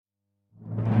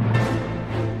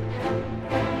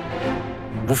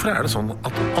Hvorfor det sånn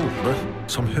at alle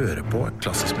som hører på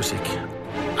klassisk musikk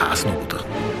snobbete?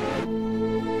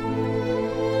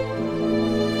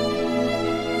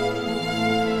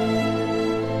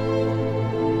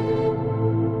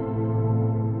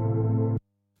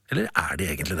 Eller de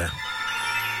egentlig det?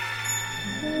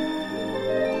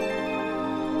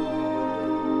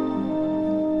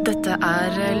 Dette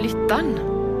Lytteren,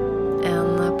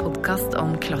 en podcast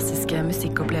om klassiske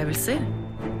musikkopplevelser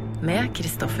med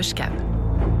Kristoffer Schau.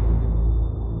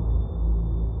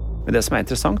 Men det som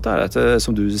interessant at,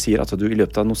 som du sier, at du I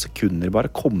løpet av noen sekunder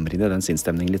bare kommer inn I den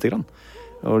sinnsstemningen litt grann.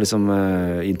 Og liksom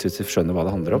intuitivt skjønner hva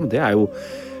det handler om. Det jo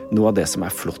noe av det som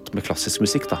flott med klassisk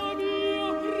musikk da.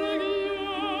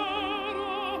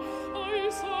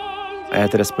 Jeg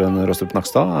heter Espen Rostrup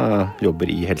Nakstad,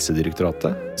 jobber I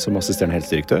Helsedirektoratet som assisterende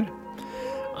helsedirektør.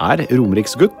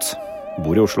 Romeriksgutt,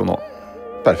 bor I Oslo nå.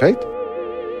 Perfekt.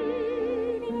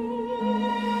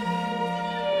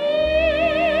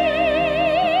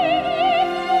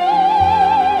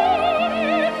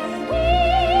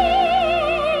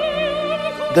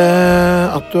 Det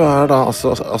at du da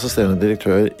assisterende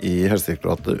direktør I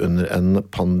Helsedirektoratet under en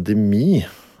pandemi,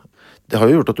 det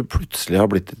har jo gjort at du plutselig har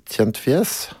blitt et kjent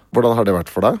fjes. Hvordan har det vært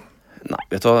for deg? Nei,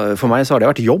 vet du hva, for meg så har det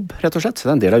vært jobb, rett og slett.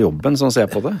 Det en del av jobben, sånn ser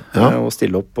jeg på det. Ja. Å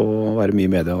stille opp og være mye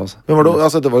I media. Men det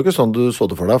var jo ikke sånn du så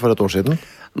det for deg for et år siden?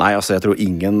 Nei, jeg tror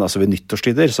ingen, ved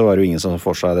nyttårstider så var det jo ingen som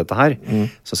får seg dette her.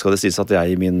 Så skal det sies at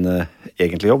jeg I min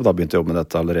egentlige jobb, da begynte å jobbe med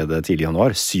dette allerede tidlig I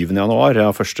januar. 7. januar,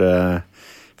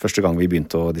 første gang vi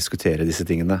begynte å diskutere disse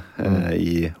tingene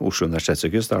I Oslo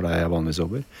Universitetssykehus, der jeg vanligvis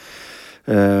jobber.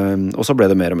 Og så ble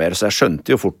det mer og mer, så jeg skjønte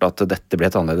jo fort at dette ble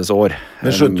et annerledes år.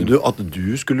 Men skjønte du at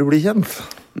du skulle bli kjent?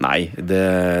 Nei,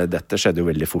 dette skjedde jo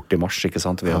veldig fort I mars, ikke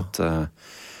sant? Ved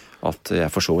at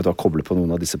jeg for så vidt var koblet på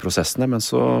noen av disse prosessene, men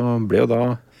så ble jo da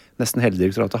nesten hele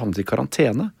direktoratet havnet I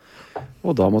karantene.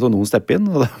 Og da måtte noen steppe inn,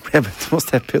 og da ble jeg bedt om å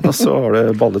steppe inn, og så har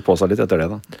det ballet på seg litt etter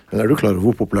det da. Men du klar over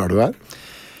hvor populær du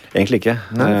Egentlig ikke.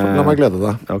 Nei, la meg glede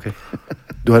deg. Okay.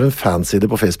 Du har en fanside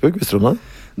på Facebook, visste du om det?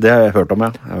 Det har jeg hørt om, ja.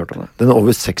 Jeg har hørt om det. Den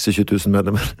over 26 000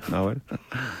 medlemmer. Ja, vel.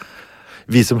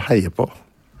 Vi som heier på.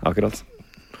 Akkurat.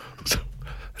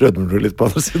 Rødmer du litt på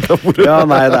andre siden av bordet? Ja,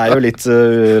 nei, det jo litt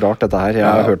rart dette her. Jeg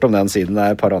har hørt om den siden.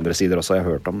 Det et par andre sider også jeg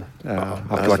har hørt om. Jeg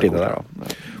har ikke vært inne der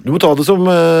da. Du må ta det som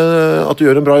at du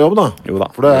gjør en bra jobb da. Jo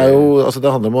da. For det jo,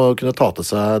 det handler om å kunne ta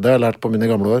til seg, det har jeg lært på mine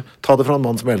gamle år. Ta det fra en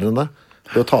mann som eldre enn deg.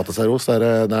 Det å ta til seg ros,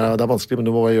 det vanskelig, men du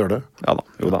må bare gjøre det. Ja da,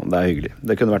 jo da, det hyggelig.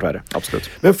 Det kunne vært verre, absolutt.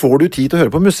 Men får du tid til å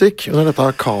høre på musikk under dette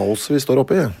kaoset vi står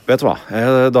oppe I? Vet du hva,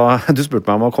 da du spurte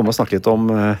meg om å komme og snakke litt om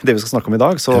det vi skal snakke om I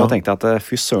dag, så tenkte jeg at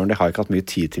fy søren, det har jeg ikke hatt mye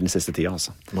tid til den siste tida,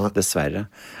 altså. Dessverre.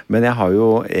 Men jeg har jo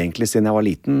egentlig, siden jeg var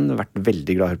liten, vært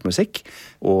veldig glad I å høre på musikk,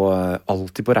 og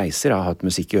alltid på reiser har jeg hatt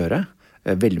musikk I øret.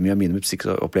 Veldig mye av mine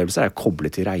musikkopplevelser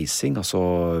koblet til reising, altså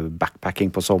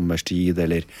backpacking på sommerstid,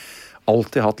 eller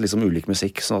alltid hatt liksom ulik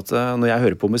musikk, sånn at når jeg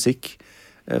hører på musikk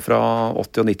fra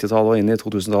 80- og 90-tallet og inn I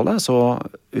 2000-tallet, så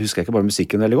husker jeg ikke bare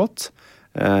musikken veldig godt,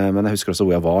 men jeg husker også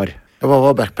hvor jeg var. Ja, hva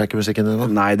var backpacker-musikken din da?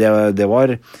 Nei, det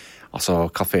var altså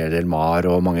Café Del Mar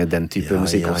og mange den type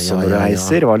musikk også når du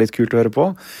reiser, var litt kult å høre på.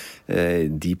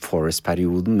 Deep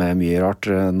Forest-perioden med mye rart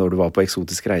når du var på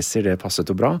eksotiske reiser, det passet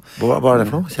jo bra. Hva det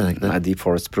for noe? Kjenner jeg ikke det? Nei, Deep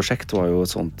Forest-prosjekt var jo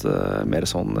et sånt, mer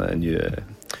sånn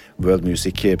World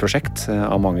Music-prosjekt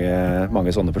av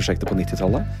mange sånne prosjekter på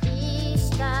 90-tallet.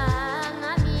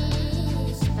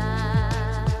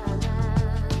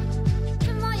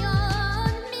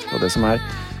 Og det som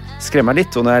skremmer meg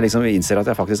litt, og når jeg liksom innser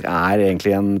at jeg faktisk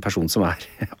egentlig en person som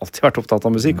alltid vært opptatt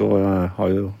av musikk, og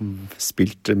har jo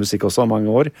spilt musikk også i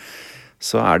mange år,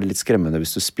 så det litt skremmende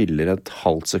hvis du spiller et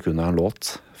halvt sekund av en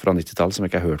låt fra 90-tallet som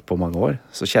jeg ikke har hørt på mange år,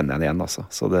 så kjenner jeg den igjen, altså.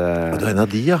 Så det, du en av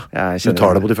de, ja. Du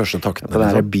tar det på de første taktene. På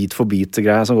denne beat for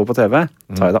beat-greia som går på TV,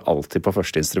 tar jeg det alltid på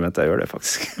første instrument. Jeg gjør det,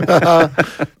 faktisk.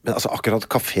 Men altså, akkurat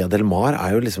Café Del Mar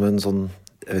jo liksom en sånn,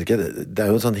 jeg vet ikke, det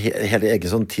jo en sånn helt egen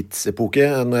sånn tidsepoke.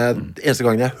 Eneste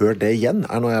gangen jeg har hørt det igjen,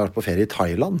 når jeg har vært på ferie I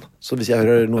Thailand. Så hvis jeg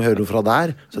hører noe fra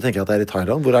der, så tenker jeg at det I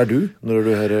Thailand. Hvor du når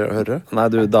du hører det? Nei,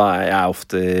 da jeg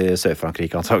ofte I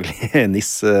Sør-Frankrike antagelig,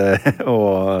 Nice,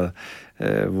 og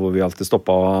hvor vi alltid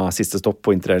stoppet siste stopp på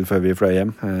Interrail før vi fløy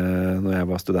hjem, når jeg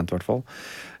var student I hvert fall.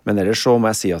 Men ellers så må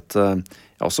jeg si at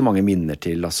jeg har også mange minner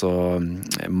til altså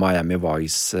Miami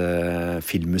Vice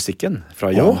filmmusikken fra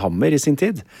Jan Hammer I sin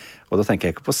tid. Og da tenker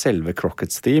jeg ikke på selve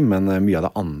Crockett's Theme, men mye av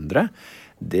det andre.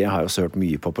 Det har jeg også hørt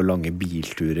mye på lange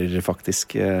bilturer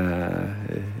faktisk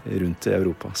rundt I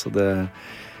Europa. Så det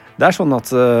sånn at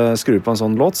skrur på en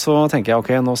sånn låt, så tenker jeg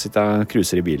ok, nå sitter jeg og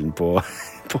cruiser I bilen på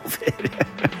ferie.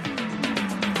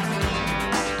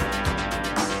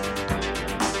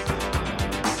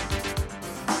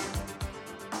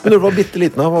 Men når du var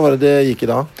bitteliten, hva var det gikk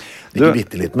i da? Ikke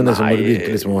bitteliten, men det som når du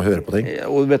begynte liksom å høre på ting.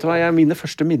 Og vet du hva, mine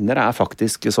første minner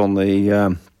faktisk sånn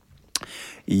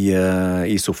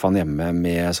i sofaen hjemme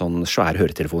med sånn svære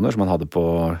høretelefoner som man hadde på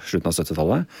slutten av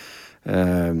 70-tallet.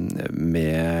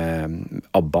 Med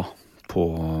ABBA på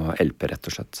LP, rett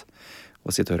og slett. Å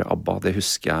sitte og høre ABBA, det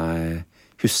husker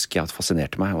jeg at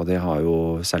fascinerte meg, og det har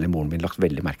jo særlig moren min lagt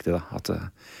veldig merke til, at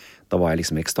da var jeg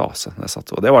liksom i ekstase.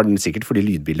 Og det var den sikkert fordi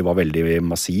lydbildet var veldig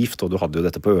massivt, og du hadde jo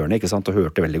dette på ørene, ikke sant, og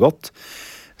hørte veldig godt.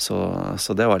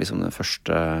 Så det var liksom den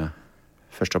første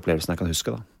opplevelsen jeg kan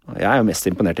huske, da. Jeg er jo mest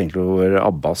imponert egentlig over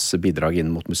Abbas bidrag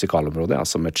inn mot musikalområdet,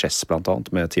 altså med Chess blant annet,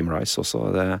 med Tim Rice også.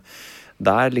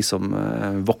 Der liksom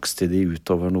vokste de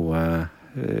utover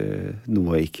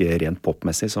noe ikke rent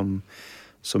popmessig som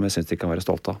jeg synes de kan være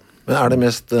stolt av. Men er det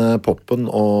mest poppen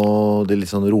og de litt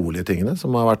sånn rolige tingene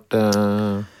som har vært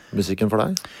musikken for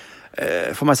deg?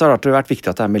 For meg så har det vært viktig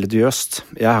at det er melodiøst.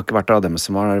 Jeg har ikke vært av dem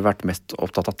som har vært mest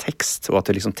opptatt av tekst, og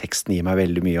at liksom, teksten gir meg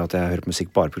veldig mye, og at jeg hører på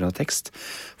musikk bare på grunn av tekst.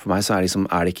 For meg så er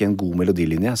det ikke en god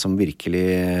melodilinje som virkelig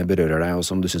berører deg, og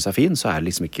som du synes er fin, så er det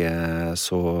liksom ikke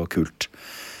så kult.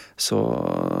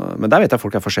 Men der vet jeg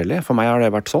folk er forskjellige. For meg har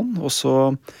det vært sånn, og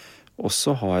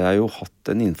så har jeg jo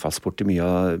hatt en innfallsport til mye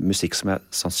av musikk som jeg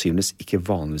sannsynligvis ikke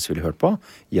vanligvis ville hørt på,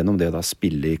 gjennom det da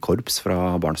spille i korps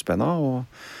fra barnsbena,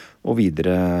 og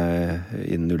videre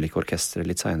innen ulike orkestre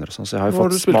litt senere og sånn. Så jeg har jo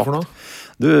fått spilt for noe?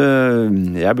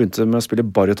 Jeg begynte med å spille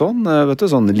bariton, vet du,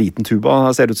 sånn liten tuba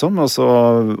ser det ut som,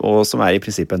 og som er i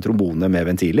prinsippet en trombone med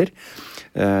ventiler.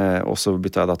 Og så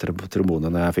bytta jeg da til trombone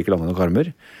når jeg fikk lange nok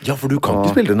armer. Ja, for du kan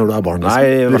ikke spille det når du er barn. Nei,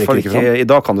 i hvert fall ikke. I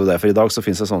dag kan du det, for i dag så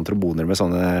finnes det sånne tromboner med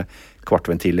sånne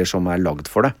kvartventiler som er lagd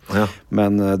for det. Ja.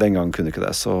 Men den gang kunne ikke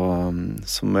det. Så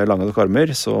med lange nok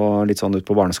armer, så litt sånn ut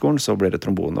på barneskolen, så ble det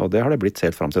trombone, og det har det blitt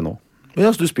helt fram til nå.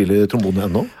 Ja, så du spiller trombone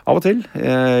ennå? Av og til.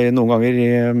 Noen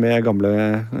ganger med gamle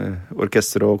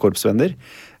orkester og korpsvenner.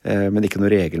 Men ikke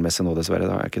noe regelmessig nå, dessverre.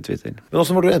 Det har jeg ikke tvilt til. Men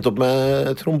hvordan var du endt opp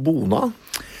med trombona?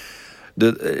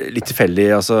 Litt tilfeldig,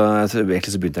 altså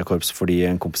egentlig så begynte jeg i korps fordi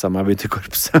en kompis av meg begynte i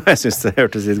korps. Jeg synes det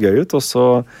hørtes litt gøy ut, og så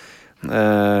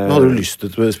hadde du lyst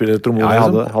til å spille trombone? Ja,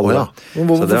 jeg hadde ja. Men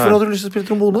hvorfor hadde du lyst til å spille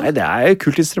trombone? Nei, det er et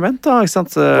kult instrument da, ikke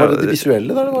sant? Var det det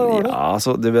visuelle der, eller hva var det? Ja,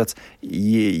 altså, du vet,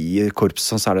 i korps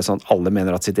så er det sånn, alle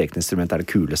mener at sitt eget instrument er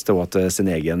det kuleste, og at sin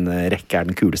egen rekke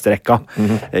er den kuleste rekka.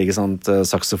 Ikke sant?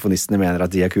 Saksofonistene mener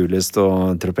at de er kulest,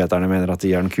 og trompeterne mener at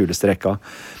de er den kuleste rekka.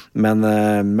 Men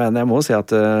jeg må si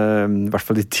at i hvert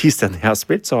fall de 10 stedene jeg har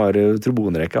spilt, så har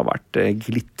trombonerekka vært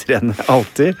glitrende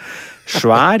alltid.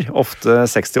 Svær, ofte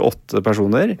 68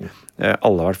 personer.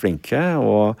 Alle har vært flinke,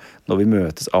 og når vi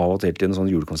møtes av og til en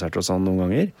sånn julekonsert og sånn noen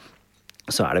ganger,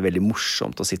 så er det veldig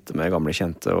morsomt å sitte med gamle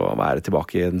kjente og være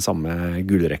tilbake i den samme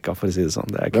gullrekka, for å si det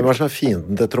sånn. Det er Hvem er det som er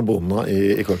fienden til trombonene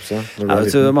i korpset? Man har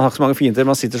ikke så mange fiender,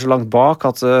 man sitter så langt bak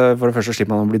at for det første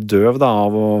slipper man å bli døv da,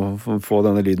 av å få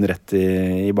denne lyden rett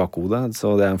i bakhodet,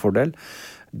 så det er en fordel.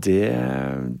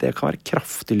 Det kan være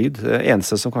kraftig lyd. Det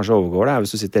eneste som kanskje overgår det er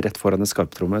hvis du sitter rett foran en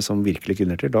skarptromme som virkelig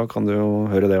kunner til, da kan du jo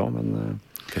høre det også, men...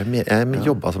 Jeg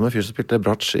jobbet som en fyr som spilte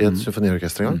bratsj i et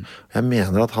symfoniorkester en gang. Jeg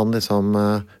mener at han liksom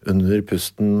under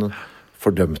pusten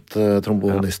fordømte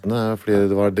trombonistene,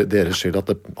 fordi det var deres skyld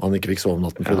at han ikke fikk sove om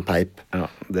natten fordi det peip. Ja,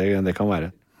 det kan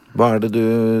være. Hva er det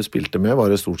du spilte med?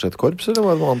 Var det stort sett korps, eller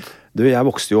var det noe annet? Jeg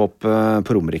vokste jo opp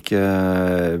på Romerike,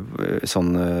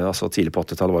 altså tidlig på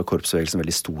 80-tallet var korpsbevegelsen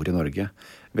veldig stor i Norge.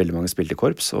 Veldig mange spilte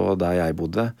korps, og der jeg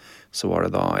bodde, så var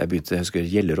det da jeg begynte, jeg husker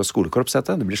Gjellerås skolekorps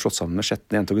hette. Det ble slått sammen med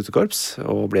Skjetten jente- og guttekorps,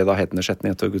 og ble da hetende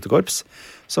Skjetten jente- og guttekorps,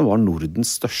 som var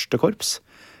Nordens største korps.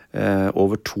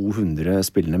 Over 200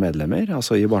 spillende medlemmer,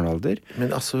 altså i barnealder.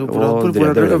 Men altså, hvor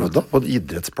er det øvd da? På en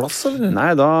idrettsplass, eller? Nei,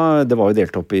 det var jo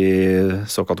delt opp i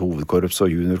såkalt hovedkorps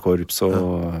og juniorkorps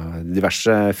og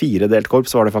diverse 4 delt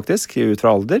korps var det faktisk, ut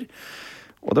fra alder.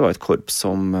 Og det var et korps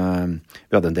som,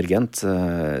 vi hadde en dirigent,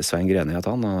 Svein Greni het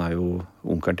han er jo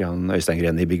onkelen til han Øystein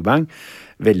Greni i Big Bang,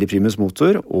 veldig primus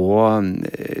motor, og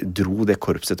dro det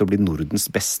korpset til å bli Nordens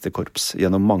beste korps.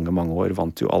 Gjennom mange, mange år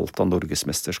vant jo alt av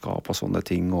Norgesmesterskap og sånne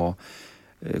ting, og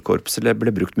korpset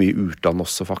ble brukt mye i utland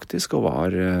også faktisk, og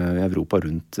var i Europa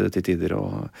rundt til tider.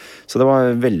 Så det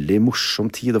var en veldig morsom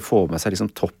tid å få med seg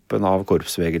liksom toppen av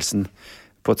korpsbevegelsen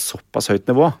på et såpass høyt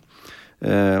nivå.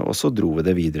 Og så dro vi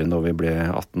det videre når vi ble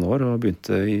 18 år og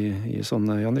begynte i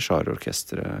sånne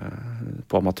Janitsjar-orkestre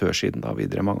på amatørsiden da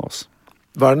videre, mange av oss.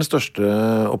 Hva er den største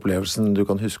opplevelsen du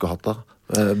kan huske å ha hatt da?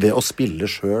 Ved å spille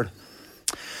selv?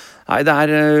 Nei, det er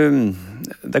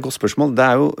et godt spørsmål. Det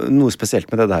er jo noe spesielt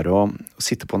med det der å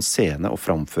sitte på en scene og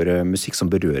framføre musikk som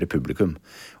berører publikum.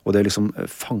 Og det liksom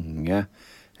fange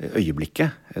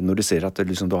øyeblikket. Når du ser at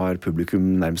liksom, du har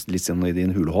publikum nærmest litt sånn i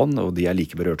din hulehånd, og de er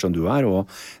like berørt som du er, og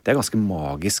det er ganske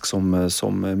magisk som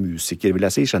musiker, vil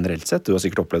jeg si, generelt sett. Du har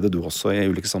sikkert opplevd det, du også, i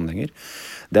ulike sammenhenger.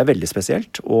 Det er veldig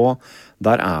spesielt, og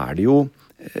der er det jo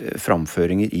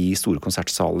framføringer i store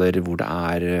konsertsaler hvor det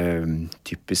er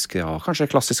typisk, ja, kanskje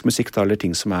klassisk musikk da, eller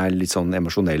ting som er litt sånn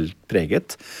emosjonelt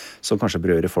preget, som kanskje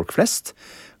berører folk flest.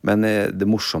 Men det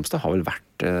morsomste har vel vært,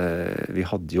 vi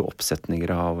hadde jo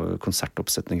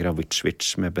konsertoppsetninger av Witch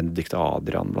Witch med Benedicte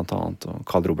Adrian blant annet, og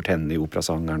Carl Robert Henne i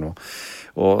operasangeren,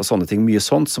 og sånne ting. Mye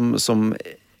sånt som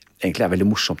egentlig er veldig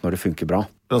morsomt når det funker bra.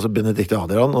 Altså Benedicte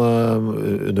Adrian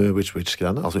under Witch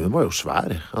Witch-greiene, altså hun var jo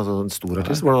svær, altså en stor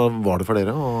artist. Hvordan var det for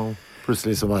dere å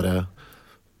plutselig så være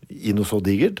i noe så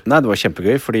digert? Nei, det var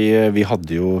kjempegøy, fordi vi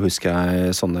hadde jo, husker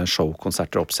jeg, sånne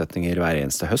showkonserter og oppsetninger hver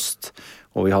eneste høst,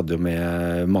 og vi hadde jo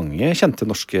med mange kjente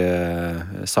norske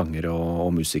sangere og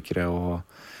musikere, og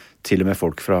til og med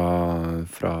folk fra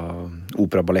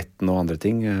operaballetten og andre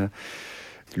ting.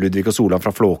 Ludvig og Solan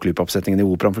fra Flåklypa-oppsetningen i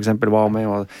operaen for eksempel var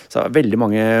med, så veldig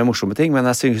mange morsomme ting, men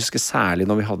jeg husker særlig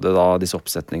når vi hadde da disse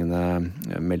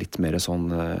oppsetningene med litt mer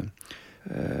sånn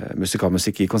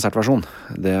musikalmusikk i konsertversjon.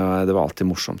 Det var alltid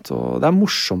morsomt, og det er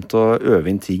morsomt å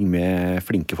øve inn ting med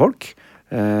flinke folk,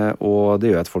 og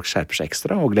det gjør at folk skjerper seg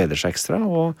ekstra og gleder seg ekstra,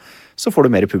 og så får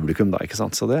du mer publikum da, ikke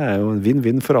sant? Så det er jo en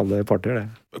vinn-vinn for alle parter,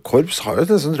 det. Korps har jo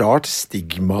et sånn rart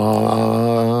stigma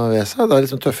ved seg. Det er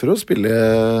liksom tøffere å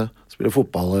spille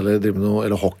fotball eller drive med noe,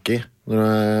 eller hockey når du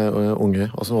er unge.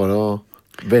 Hvordan var det å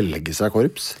velge seg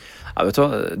korps? Ja, vet du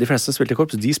hva, de fleste spilte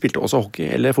korps, de spilte også hockey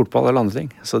eller fotball eller andre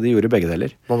ting, så de gjorde begge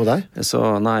deler. Hva med deg? Så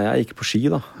nei, jeg gikk på ski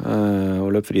da,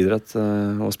 og løp friidrett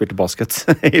og spilte basket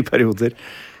i perioder,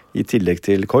 i tillegg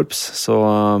til korps, så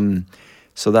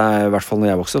det er i hvert fall når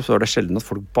jeg vokste opp, så var det sjelden at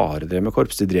folk bare drev med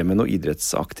korps, de drev med noe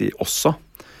idrettsaktig også,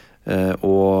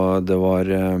 og det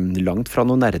var langt fra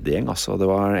noe nerdegjeng, altså. Det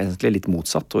var egentlig litt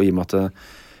motsatt, og i og med at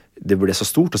det ble så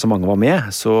stort, og så mange var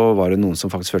med, så var det noen som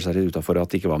faktisk følte seg litt utenfor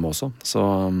at de ikke var med også. Så,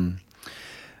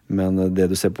 men det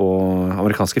du ser på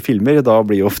amerikanske filmer, da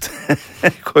blir jo ofte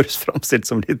korps framstilt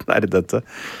som litt nerdete.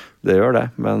 Det gjør det,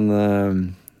 men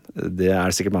det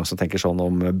er sikkert mange som tenker sånn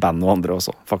om band og andre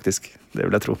også, faktisk. Det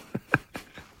vil jeg tro.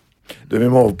 Du, vi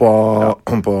må over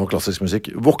på klassisk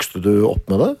musikk. Vokste du opp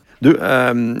med det? Du,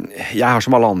 jeg har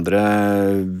som alle andre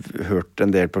hørt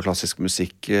en del på klassisk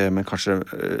musikk, men kanskje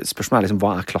spørsmålet er liksom,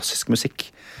 hva er klassisk musikk?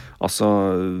 Altså,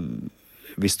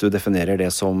 hvis du definerer det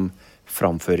som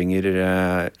framføringer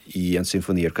i en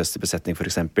symfoniorkesterbesetning for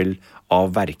eksempel,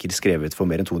 av verker skrevet for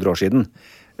mer enn 200 år siden,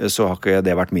 så har ikke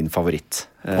det vært min favoritt.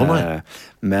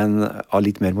 Men av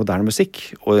litt mer moderne musikk,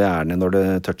 og gjerne når det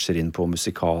toucher inn på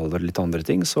musikal og litt andre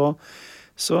ting, så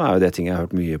er jo det ting jeg har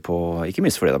hørt mye på, ikke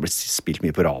minst fordi det har blitt spilt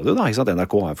mye på radio da, ikke sant?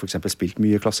 NRK har for eksempel spilt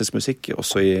mye klassisk musikk,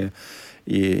 også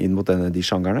inn mot de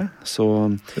sjangerne. Så,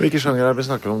 hvilke sjanger er det vi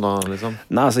snakker om da, liksom?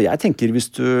 Nei, altså jeg tenker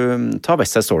hvis du tar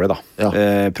West Side Story da,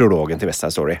 prologen til West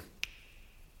Side Story.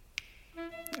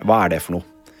 Hva er det for noe?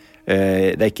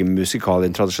 Det er ikke musikal i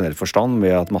en tradisjonell forstand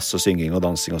med at masse synging og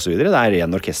dansing og så videre, det er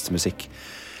ren orkestermusikk.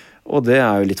 Og det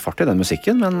er jo litt fart i den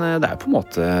musikken, men det er på en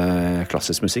måte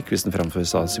klassisk musikk hvis den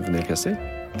framføres av symfoniorkester.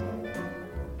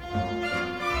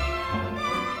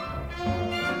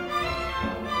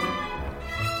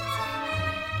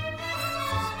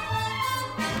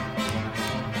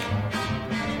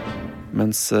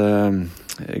 Mens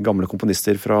gamle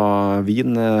komponister fra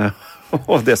Wien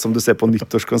og det som du ser på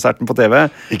nyttårskonserten på TV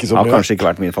har kanskje ikke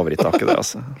vært min favoritt, ikke det,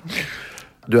 altså.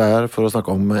 Du er her for å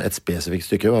snakke om et spesifikt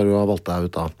stykke. Hva er det du har valgt deg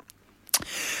ut da?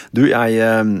 Du,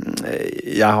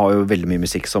 jeg har jo veldig mye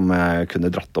musikk som jeg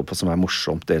kunne dratt opp og som er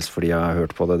morsomt, dels fordi jeg har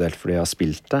hørt på det, dels fordi jeg har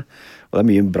spilt det. Og det er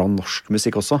mye bra norsk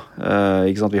musikk også.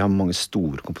 Ikke sant? Vi har mange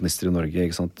store komponister i Norge,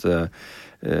 ikke sant?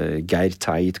 Geir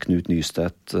Teit, Knut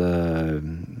Nystedt,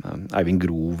 Eivind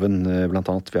Groven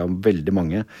blant annet. Vi har veldig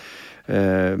mange.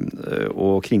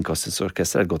 Og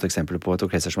Kringkastingsorkester er et godt eksempel på et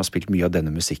orkester som har spilt mye av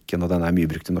denne musikken, og den er mye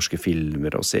brukt i norske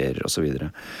filmer og serier og så videre.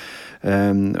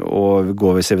 Og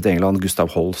går vi til England,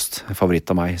 Gustav Holst, favoritt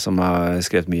av meg, som har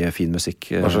skrevet mye fin musikk.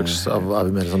 Hva slags, er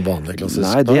vi mer sånn vanlig klassisk?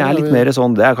 Nei, det er litt mer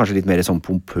sånn, det er kanskje litt mer sånn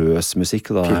pompøs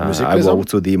musikk da. Filmmusikk, I liksom? Go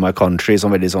to Thee, My Country,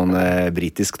 som veldig sånn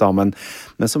britisk da, men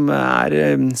som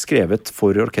er skrevet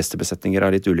for orkesterbesetninger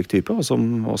av litt ulik type, og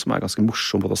som er ganske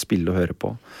morsom både å spille og høre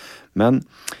på. Men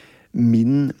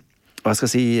min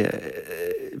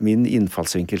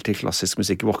innfallsvinkel til klassisk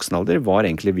musikk i voksen alder var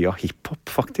egentlig via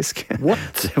hiphop, faktisk.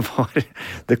 What?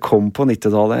 Det kom på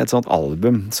 90-tallet et sånt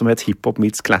album som het Hip Hop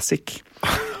Meets Classic.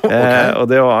 Okay. Og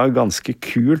det var ganske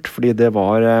kult, fordi det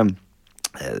var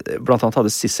Blant annet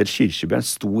hadde Sissel Kyrkjebø en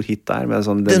stor hit der med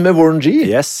sånn Den med Warren G?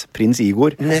 Yes, Prins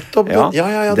Igor. Nettopp,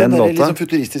 den der liksom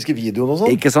futuristiske videoen og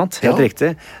sånn. Ikke sant? Helt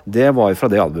riktig. Det var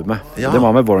fra det albumet. Ja. Det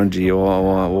var med Warren G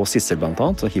og Sissel blant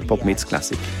annet, og Hip Hop Meets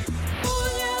Classic.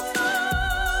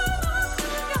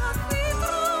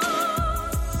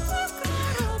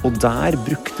 Og der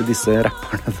brukte disse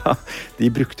rapperne da, de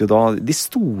brukte da de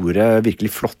store,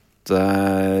 virkelig flotte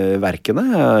verkene,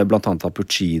 blant annet av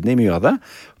Puccini, mye av det,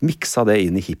 miksa det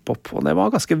inn i hiphop, og det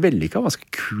var ganske vellykket, ganske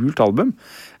kult album,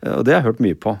 og det har jeg hørt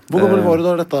mye på. Hvor gammel var du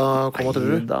da dette kom, tror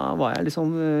du? Da var jeg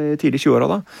liksom tidlig 20-åra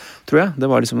da, tror jeg.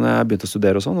 Det var liksom når jeg begynte å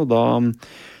studere og sånn, og da,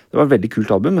 det var et veldig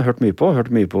kult album, jeg har hørt mye på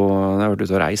når jeg har vært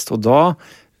ute og reist, og da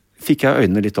fikk jeg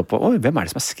øynene litt opp på, hvem er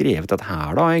det som har skrevet dette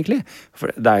her da, egentlig?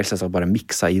 For det er selvsagt bare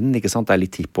miksa inn, ikke sant? Det er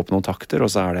litt hiphop noen takter, og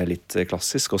så er det litt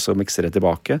klassisk, og så mikser det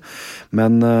tilbake.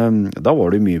 Men da var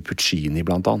det mye Puccini,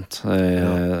 blant annet.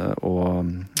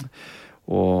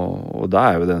 Og da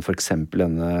er jo den for eksempel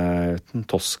denne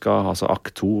Tosca, altså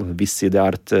Akt 2, Vissi de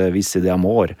Arte, Vissi de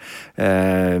Amor,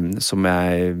 som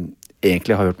jeg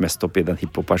egentlig har hørt mest opp i den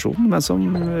hiphop-versjonen, men som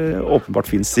åpenbart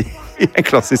finnes i en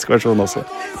klassisk versjon også.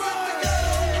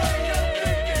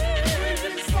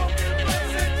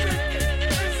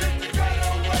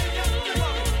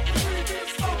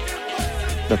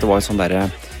 Dette var en sånn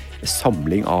der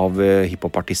samling av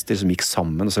hiphop-artister som gikk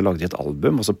sammen, og så lagde de et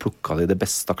album, og så plukka de det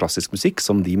beste av klassisk musikk,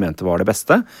 som de mente var det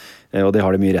beste, og det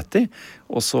har de mye rett i.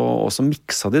 Og så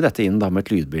miksa de dette inn da med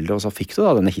et lydbilde, og så fikk du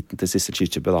da denne hitten til Sissel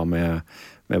Kyrkjebø da med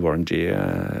Warren G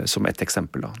som et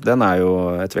eksempel da. Den er jo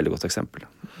et veldig godt eksempel.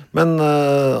 Men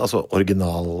altså,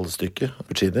 originalstykket,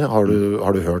 Puccini, har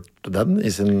du hørt den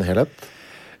i sin helhet?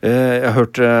 Jeg har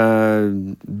hørt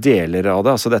deler av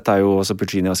det. Altså, dette er jo, altså,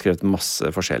 Puccini har skrevet masse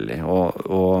forskjellig,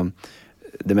 og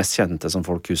det mest kjente som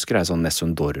folk husker er sånn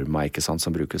Nessun Dorma, ikke sant, som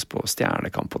brukes på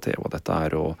Stjernekamp på TV, og dette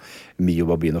er, og Mio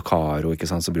Babino Caro, ikke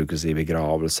sant, som brukes i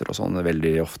begravelser og sånn,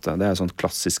 veldig ofte. Det er sånn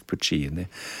klassisk Puccini.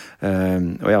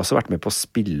 Og jeg har også vært med på å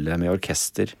spille med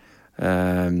orkester.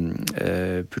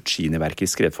 Puccini-verket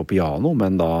skrevet for piano,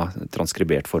 men da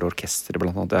transkribert for orkester,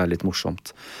 blant annet. Det er litt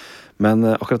morsomt. Men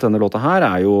akkurat denne låta her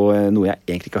er jo noe jeg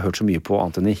egentlig ikke har hørt så mye på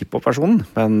annet enn i hiphop-versjonen,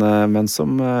 men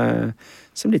som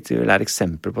likevel er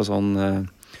eksempel på sånn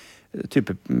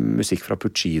type musikk fra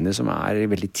Puccini som er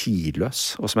veldig tidløs,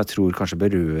 og som jeg tror kanskje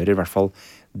berører i hvert fall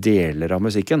deler av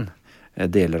musikken.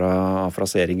 Deler av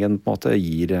fraseringen på en måte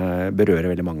berører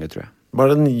veldig mange, tror jeg. Hva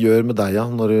er det den gjør med deg,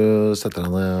 når du setter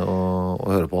deg ned og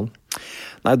hører på den?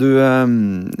 Nei,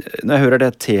 når jeg hører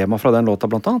det temaet fra den låta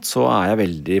blant annet, så er jeg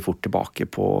veldig fort tilbake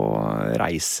på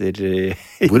reiser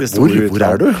Hvor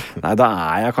er du? Nei, da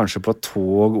er jeg kanskje på et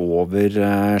tog over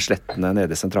slettene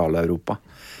nede i Sentral-Europa.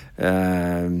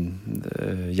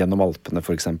 Gjennom Alpene,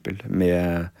 for eksempel,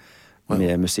 med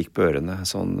musikk på ørene,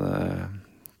 sånn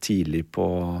tidlig på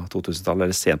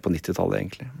 2000-tallet, eller sent på 90-tallet,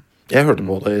 egentlig. Jeg hørte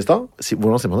på det i sted.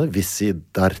 Hvordan sier man det? Vissi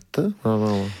d'arte?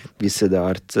 Vissi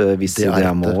d'arte, Vissi de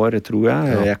Amor, tror jeg.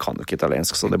 Ja. Jeg kan jo ikke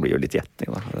italiensk, så det blir jo litt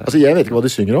gjetning da. Altså, jeg vet ikke hva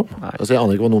de synger om. Altså, jeg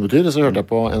aner ikke hva noe betyr. Så hørte jeg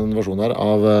på en versjon der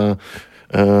av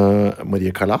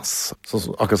Maria Callas,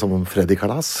 akkurat som Freddy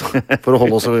Callas, for å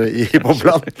holde oss i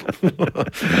hiphop-land.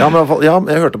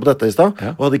 Jeg hørte på dette i sted,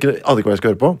 og hadde ikke hva jeg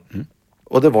skulle høre på.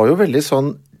 Og det var jo veldig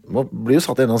sånn, man blir jo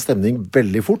satt i en annen stemning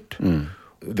veldig fort.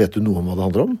 Vet du noe om hva det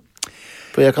handler om?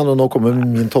 For jeg kan jo nå komme med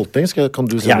min tolkning. Kan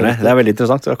du si Gjerne, det er veldig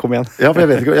interessant. Kom igjen. Ja, for jeg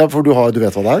vet ikke, for du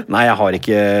vet hva det er? Nei, jeg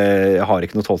har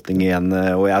ikke noe tolkning igjen.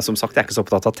 Og jeg, som sagt, jeg er ikke så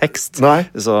opptatt av tekst. Nei.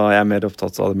 Så jeg er mer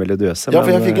opptatt av det melodiøse. Ja,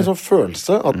 for jeg fikk en sånn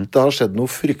følelse at det har skjedd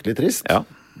noe fryktelig trist. Ja.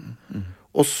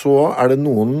 Og så er det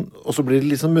og så blir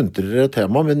det liksom muntrere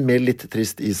tema, men med litt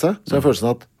trist i seg. Så jeg har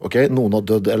følelsen at, ok, noen har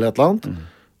dødd eller et eller annet.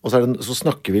 Og så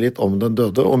snakker vi litt om den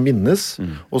døde og minnes.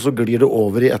 Og så glir det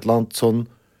over i et eller annet sånn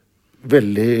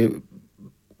veldig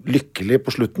lykkelig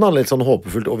på slutten, litt sånn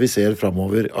håpefullt, og vi ser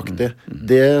fremover-aktig.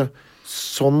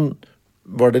 Sånn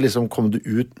var det liksom, kom det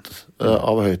ut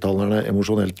av høyttalerne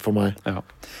emosjonelt for meg. Ja,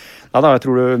 da, det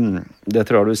tror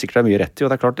jeg du sikkert er mye rett i,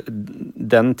 og det er klart,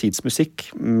 den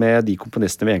tidsmusikk med de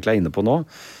komponistene vi egentlig er inne på nå,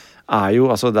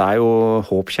 det er jo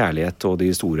håp, kjærlighet og de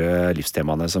store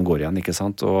livstemaene som går igjen, ikke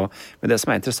sant? Men det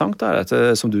som er interessant er at,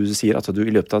 som du sier, at du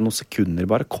i løpet av noen sekunder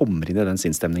bare kommer inn i den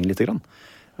sinnsstemningen litt grann.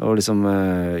 Og liksom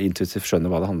intuitivt skjønner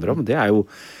hva det handler om. Det er jo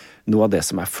noe av det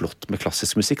som er flott med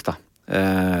klassisk musikk, da.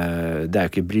 Det er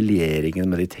jo ikke briljeringen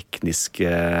med de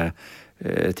tekniske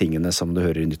tingene som du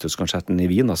hører i nyttårskonserten i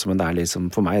Wien, altså, men det er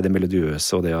liksom for meg det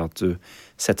melodiøse og det at du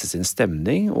setter sin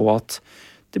stemning, og at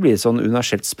det blir et sånn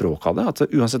universelt språk av det,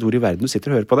 at uansett hvor i verden du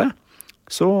sitter og hører på det,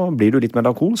 så blir du litt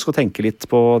melankolsk og tenker litt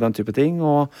på den type ting,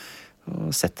 og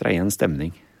setter deg i en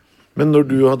stemning. Men når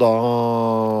du da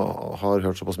har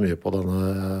hørt såpass mye på denne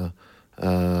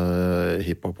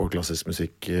hiphop og klassisk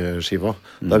musikk-skiva,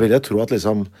 da vil jeg tro at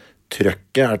liksom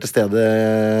trøkket til stede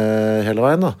hele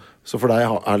veien da. Så for deg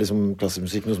liksom klassisk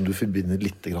musikk noe som du forbinder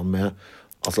litt grann med,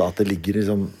 altså at det ligger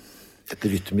liksom et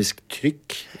rytmisk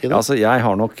trykk i det? Altså, jeg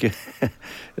har nok i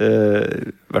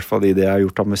hvert fall i det jeg har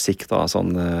gjort av musikk da,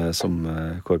 sånn som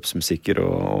korpsmusikker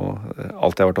og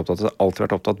alt jeg har alltid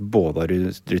vært opptatt både av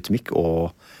rytmikk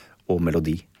og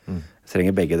melodi. Jeg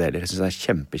trenger begge deler. Jeg synes det er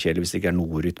kjempekjedelig hvis det ikke er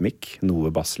noe rytmikk,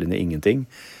 noe basslinje, ingenting.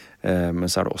 Men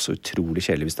så er det også utrolig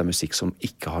kjedelig hvis det er musikk som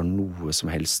ikke har noe som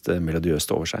helst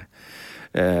melodiøst over seg.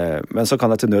 Men så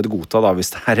kan jeg til nød godta da,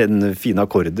 hvis det er en fine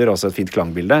akkorder, altså et fint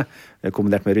klangbilde,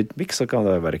 kombinert med rytmikk, så kan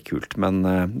det være kult. Men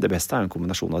det beste er en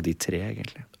kombinasjon av de tre,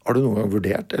 egentlig. Har du noen gang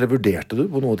vurdert, eller vurderte du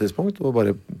på noe tidspunkt, og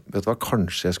bare, vet du hva,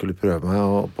 kanskje jeg skulle prøve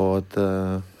meg på et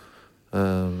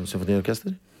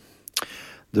symfoniorkester?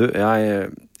 Du,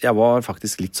 jeg var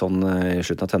faktisk litt sånn i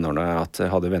slutten av tenårene at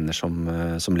jeg hadde venner som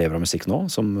lever av musikk nå,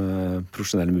 som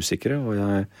profesjonelle musikere, og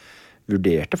jeg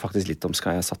vurderte faktisk litt om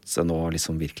skal jeg satse nå,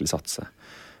 liksom virkelig satse.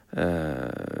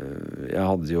 Jeg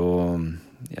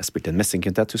spilte en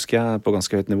messingkvintett, husker jeg, på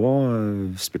ganske høyt nivå,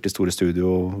 spilte i store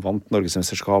studio, vant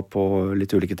Norgesmesterskap og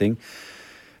litt ulike ting.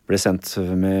 Ble sendt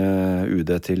med UD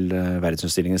til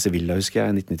verdensutstillingen i Sevilla, husker jeg,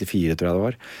 i 1994 tror jeg det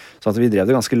var. Så at vi drev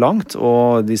det ganske langt,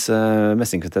 og disse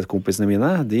messingkvintett-kompisene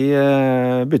mine, de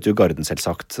bytte jo garden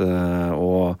selvsagt,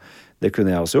 og det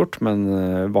kunne jeg også gjort, men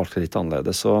valgte litt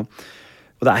annerledes. Og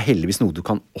det er heldigvis noe du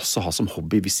kan også ha som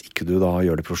hobby hvis ikke du da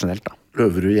gjør det profesjonelt da.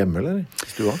 Øver du hjemme, eller? I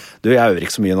stua? Du, jeg øver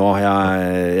ikke så mye nå.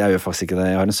 Jeg gjør faktisk ikke det.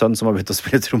 Jeg har en sønn som har begynt å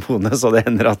spille trombone, så det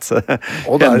hender at...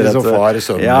 Og det er liksom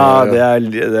far-sønn? Ja,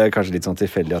 det er kanskje litt sånn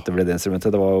tilfeldig at det ble det instrumentet.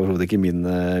 Det var overhodet ikke min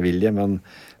vilje, men...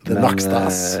 Det nakste,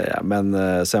 ass. Ja,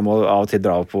 så jeg må av og til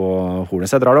dra opp på hornet.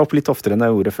 Så jeg drar det opp litt oftere enn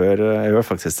jeg gjorde før. Jeg gjør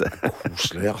faktisk det.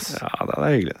 Koselig, ass. Ja, det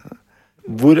er hyggelig.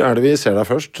 Hvor er det vi ser deg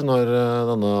først når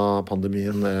denne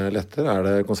pandemien letter? Er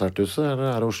det Konserthuset,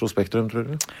 eller er det Oslo Spektrum, tror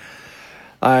du?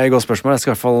 Nei, godt spørsmål. Jeg skal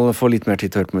i hvert fall få litt mer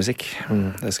tid til å høre på musikk.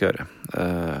 Det skal jeg gjøre.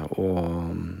 Og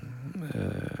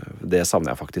det savner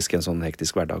jeg faktisk, en sånn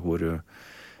hektisk hverdag hvor du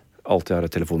alltid har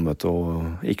et telefonmøte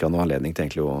og ikke har noen anledning til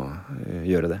egentlig å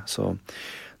gjøre det. Så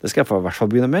det skal jeg i hvert fall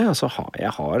begynne med. Altså,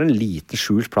 jeg har en liten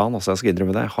skjult plan, altså jeg skal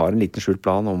innrømme det. Jeg har en liten skjult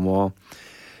plan om å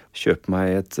kjøpe meg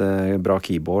et bra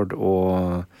keyboard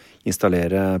og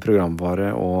installere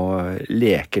programvare og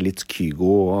leke litt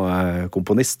Kygo og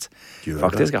komponist.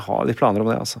 Faktisk, jeg har litt planer om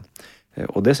det, altså.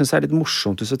 Og det synes jeg er litt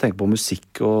morsomt hvis du tenker på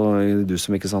musikk, og du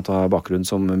som ikke sant, har bakgrunn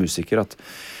som musiker, at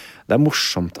det er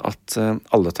morsomt at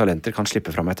alle talenter kan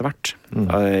slippe fram etter hvert.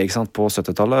 Ikke sant? På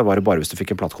 70-tallet var det bare hvis du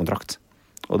fikk en platekontrakt.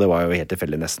 Og det var jo helt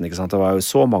tilfeldig nesten, ikke sant? Det var jo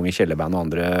så mange kjellerband og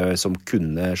andre som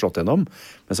kunne slått gjennom,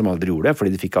 men som aldri gjorde det,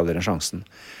 fordi de fikk aldri den sjansen.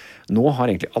 Nå har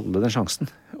egentlig alle den sjansen,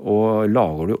 og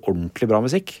lager du ordentlig bra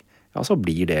musikk, ja, så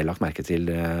blir det lagt merke til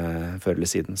før eller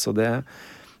siden. Så det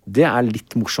er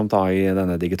litt morsomt da i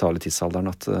denne digitale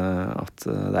tidsalderen at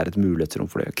det er et mulighetsrom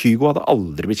for det. Kygo hadde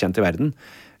aldri blitt kjent i verden,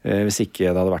 hvis ikke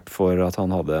det hadde vært for at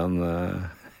han hadde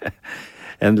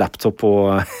en laptop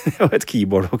og et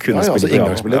keyboard og kunne spille. Altså,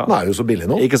 inngangsbilletten er jo så billig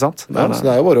nå. Ikke sant? Så det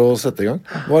er jo bare å sette i gang.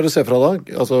 Hva er det du ser fra da?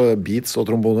 Altså beats og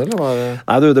trombone, eller hva er det?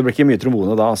 Nei, det blir ikke mye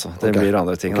trombone da, altså. Det blir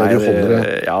andre ting. Okay, du holder det.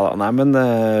 Ja, nei, men...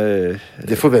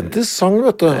 Det forventes sang,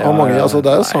 vet du, av mange. Altså,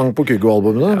 det er jo sang på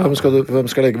Kygo-albumene.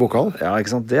 Hvem skal legge vokal? Ja,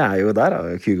 ikke sant? Det er jo der.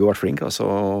 Kygo har vært flink, altså,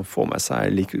 å få med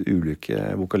seg like ulike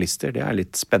vokalister. Det er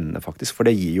litt spennende, faktisk, for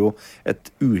det gir jo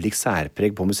et ulikt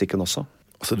særpreg på musikken også.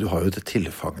 Altså, du har jo et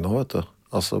tilfang nå, vet du.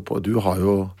 Altså, du har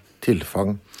jo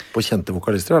tilfang på kjente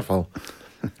vokalister i hvert fall.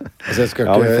 Altså, jeg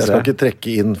skal ikke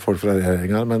trekke inn folk fra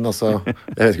regjeringen her, men altså,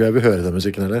 jeg vet ikke om jeg vil høre den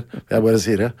musikken heller. Jeg bare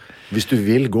sier det. Hvis du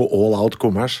vil gå all out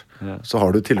kommers, så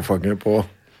har du tilfanget på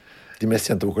de mest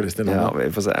kjente vokalistene i landet. Ja,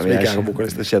 vi får se.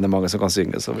 Jeg kjenner mange som kan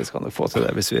synge, så vi skal nok få til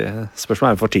det.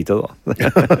 Spørsmålet er for tid til det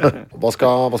da. Hva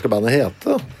skal bandet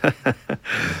hete da?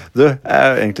 Du,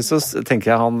 egentlig så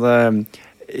tenker jeg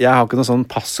jeg har ikke noe sånn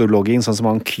passordlogging sånn som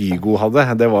han Kygo hadde.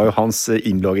 Det var jo hans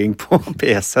innlogging på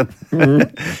PC-en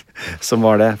som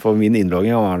var det. For min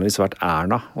innlogging har vanligvis vært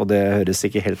Erna, og det høres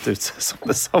ikke helt ut som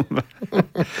det samme.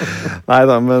 Nei,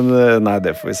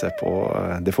 det får vi se på.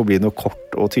 Det får bli noe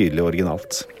kort og tydelig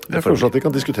originalt. Jeg foreslår at vi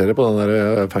kan diskutere på den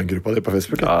der fangruppa di på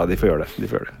Facebook. Ja, de får gjøre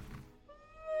det.